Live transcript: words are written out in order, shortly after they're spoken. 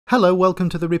Hello, welcome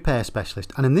to the Repair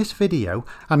Specialist, and in this video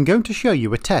I'm going to show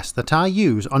you a test that I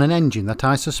use on an engine that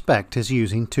I suspect is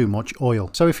using too much oil.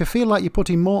 So if you feel like you're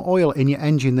putting more oil in your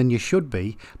engine than you should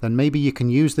be, then maybe you can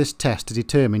use this test to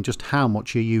determine just how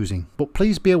much you're using. But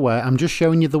please be aware, I'm just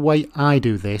showing you the way I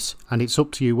do this, and it's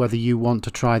up to you whether you want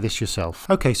to try this yourself.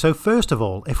 Okay, so first of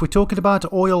all, if we're talking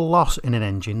about oil loss in an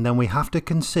engine, then we have to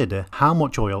consider how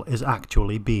much oil is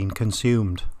actually being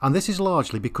consumed. And this is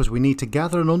largely because we need to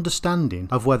gather an understanding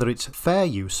of whether it's fair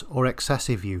use or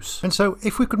excessive use. And so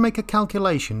if we could make a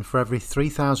calculation for every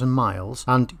 3,000 miles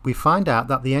and we find out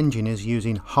that the engine is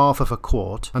using half of a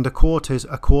quart, and a quart is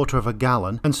a quarter of a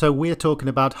gallon, and so we're talking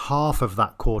about half of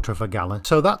that quarter of a gallon,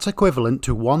 so that's equivalent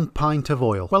to 1 pint of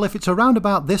oil. Well, if it's around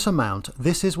about this amount,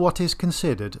 this is what is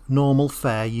considered normal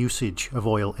fair usage of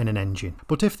oil in an engine.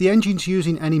 But if the engine's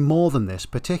using any more than this,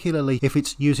 particularly if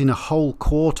it's using a whole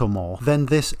quart or more, then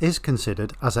this is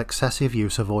considered as excessive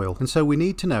use of oil. And so we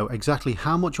need to know exactly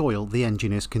how much oil the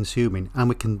engine is consuming, and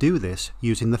we can do this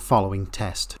using the following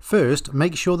test. First,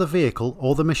 make sure the vehicle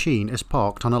or the machine is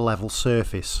parked on a level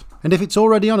surface. And if it's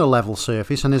already on a level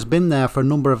surface and has been there for a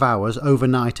number of hours,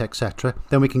 overnight, etc.,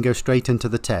 then we can go straight into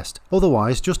the test.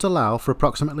 Otherwise, just allow for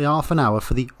approximately half an hour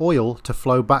for the oil to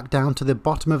flow back down to the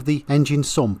bottom of the engine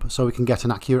sump so we can get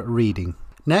an accurate reading.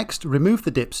 Next, remove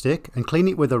the dipstick and clean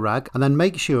it with a rag, and then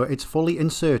make sure it's fully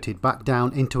inserted back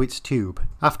down into its tube.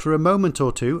 After a moment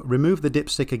or two, remove the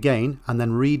dipstick again and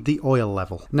then read the oil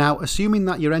level. Now, assuming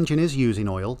that your engine is using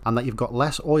oil and that you've got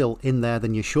less oil in there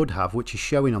than you should have, which is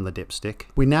showing on the dipstick,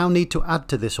 we now need to add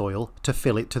to this oil to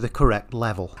fill it to the correct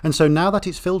level. And so now that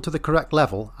it's filled to the correct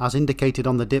level, as indicated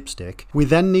on the dipstick, we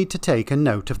then need to take a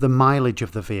note of the mileage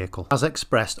of the vehicle, as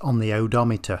expressed on the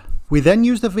odometer. We then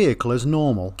use the vehicle as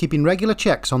normal, keeping regular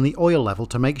checks on the oil level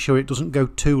to make sure it doesn't go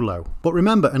too low. But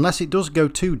remember, unless it does go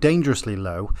too dangerously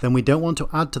low, then we don't want to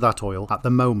add to that oil at the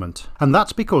moment. And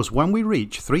that's because when we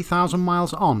reach 3,000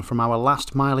 miles on from our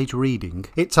last mileage reading,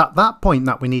 it's at that point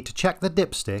that we need to check the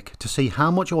dipstick to see how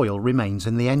much oil remains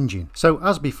in the engine. So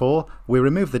as before, we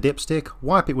remove the dipstick,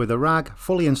 wipe it with a rag,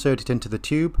 fully insert it into the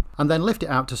tube, and then lift it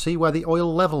out to see where the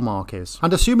oil level mark is.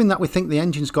 And assuming that we think the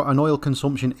engine's got an oil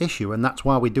consumption issue and that's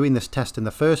why we're doing this test in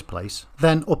the first place,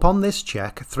 then upon this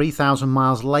check 3,000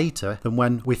 miles later than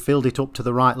when we filled it up to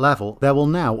the right level, there will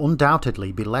now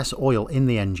undoubtedly be less oil in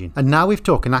the engine. And now we've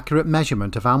took an accurate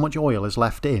measurement of how much oil is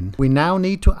left in, we now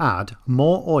need to add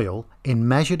more oil in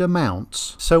measured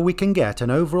amounts so we can get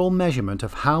an overall measurement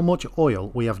of how much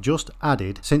oil we have just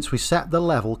added since we set the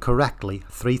level correctly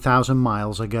 3,000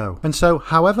 miles ago. And so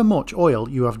however much oil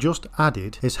you have just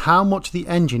added is how much the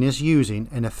engine is using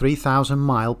in a 3,000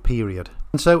 mile period.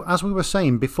 And so, as we were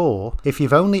saying before, if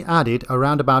you've only added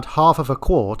around about half of a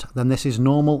quart, then this is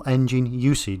normal engine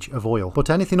usage of oil. But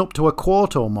anything up to a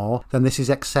quart or more, then this is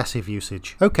excessive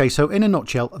usage. Okay, so in a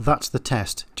nutshell, that's the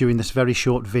test during this very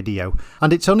short video.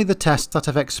 And it's only the test that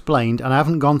I've explained, and I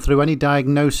haven't gone through any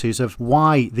diagnosis of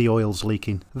why the oil's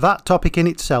leaking. That topic in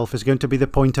itself is going to be the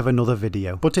point of another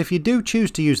video. But if you do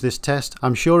choose to use this test,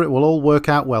 I'm sure it will all work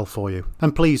out well for you.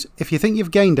 And please, if you think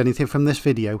you've gained anything from this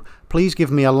video, please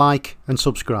give me a like and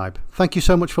subscribe. Thank you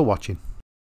so much for watching.